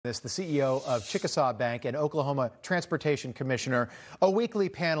The CEO of Chickasaw Bank and Oklahoma Transportation Commissioner, a weekly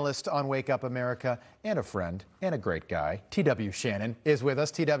panelist on Wake Up America, and a friend and a great guy. TW Shannon is with us.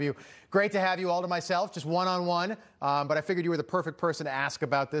 TW, great to have you all to myself, just one-on-one. But I figured you were the perfect person to ask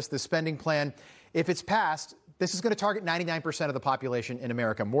about this. The spending plan, if it's passed, this is going to target 99% of the population in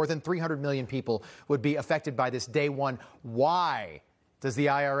America. More than 300 million people would be affected by this day one. Why does the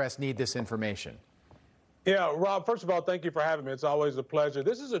IRS need this information? Yeah, Rob, first of all, thank you for having me. It's always a pleasure.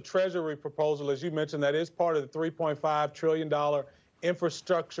 This is a Treasury proposal, as you mentioned, that is part of the $3.5 trillion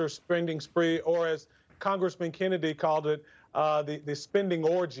infrastructure spending spree, or as Congressman Kennedy called it, the spending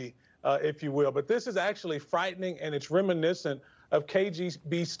orgy, if you will. But this is actually frightening, and it's reminiscent of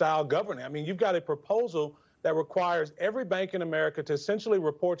KGB-style governing. I mean, you've got a proposal that requires every bank in America to essentially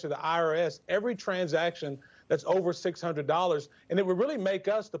report to the IRS every transaction that's over $600, and it would really make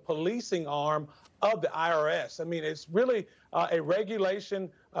us the policing arm of the IRS. I mean, it's really a regulation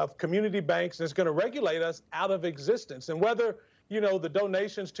of community banks, and it's going to regulate us out of existence. And whether, you know, the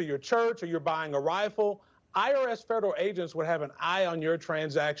donations to your church or you're buying a rifle, IRS federal agents would have an eye on your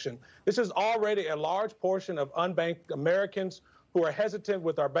transaction. This is already a large portion of unbanked Americans who are hesitant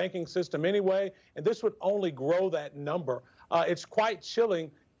with our banking system anyway, and this would only grow that number. It's quite chilling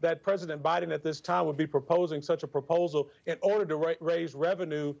that President Biden at this time would be proposing such a proposal in order to raise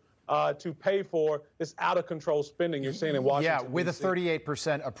revenue to pay for this out-of-control spending you're seeing in Washington, Yeah, with a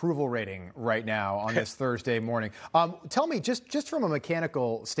 38% approval rating right now on this Thursday morning. Tell me, just from a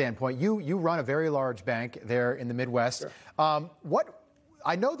mechanical standpoint, you run a very large bank there in the Midwest. Sure.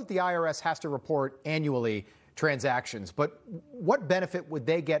 I know that the IRS has to report annually transactions, but what benefit would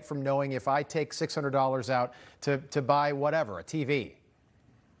they get from knowing if I take $600 out to buy whatever, a TV?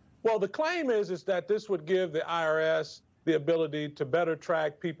 Well, the claim is that this would give the IRS the ability to better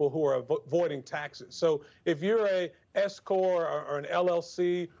track people who are avoiding taxes. So if you're a S-corp or an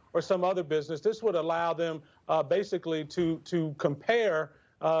LLC or some other business, this would allow them basically to compare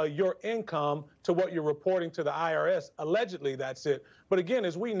your income to what you're reporting to the IRS. Allegedly, that's it. But again,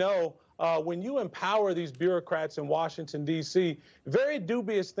 as we know, when you empower these bureaucrats in Washington, D.C., very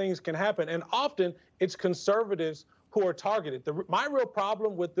dubious things can happen. And often it's conservatives who are targeted. My real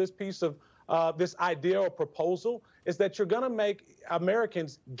problem with this piece of this idea or proposal is that you're going to make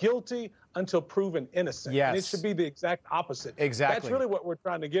Americans guilty until proven innocent. Yes. And it should be the exact opposite. Exactly. That's really what we're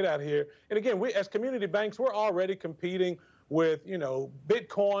trying to get at here. And again, we as community banks, we're already competing with, you know,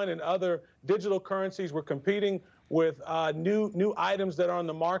 Bitcoin and other digital currencies. We're competing with new items that are on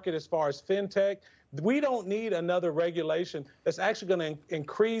the market as far as fintech. We don't need another regulation that's actually going to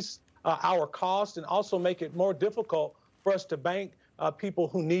increase our cost and also make it more difficult for us to bank people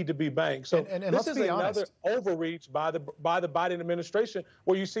who need to be banked. So and this is another overreach by the Biden administration,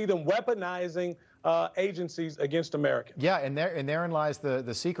 where you see them weaponizing agencies against Americans. Yeah, and therein lies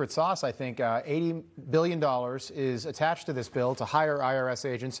the secret sauce, I think. $80 billion is attached to this bill to hire IRS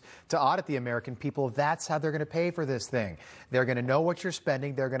agents to audit the American people. That's how they're going to pay for this thing. They're going to know what you're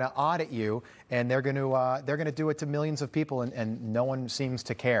spending. They're going to audit you, and they're going to do it to millions of people, and no one seems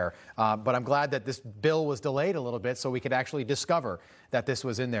to care. But I'm glad that this bill was delayed a little bit so we could actually discover that this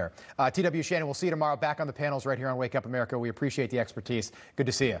was in there. TW Shannon, we'll see you tomorrow back on the panels right here on Wake Up America. We appreciate the expertise. Good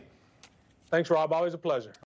to see you. Thanks, Rob. Always a pleasure.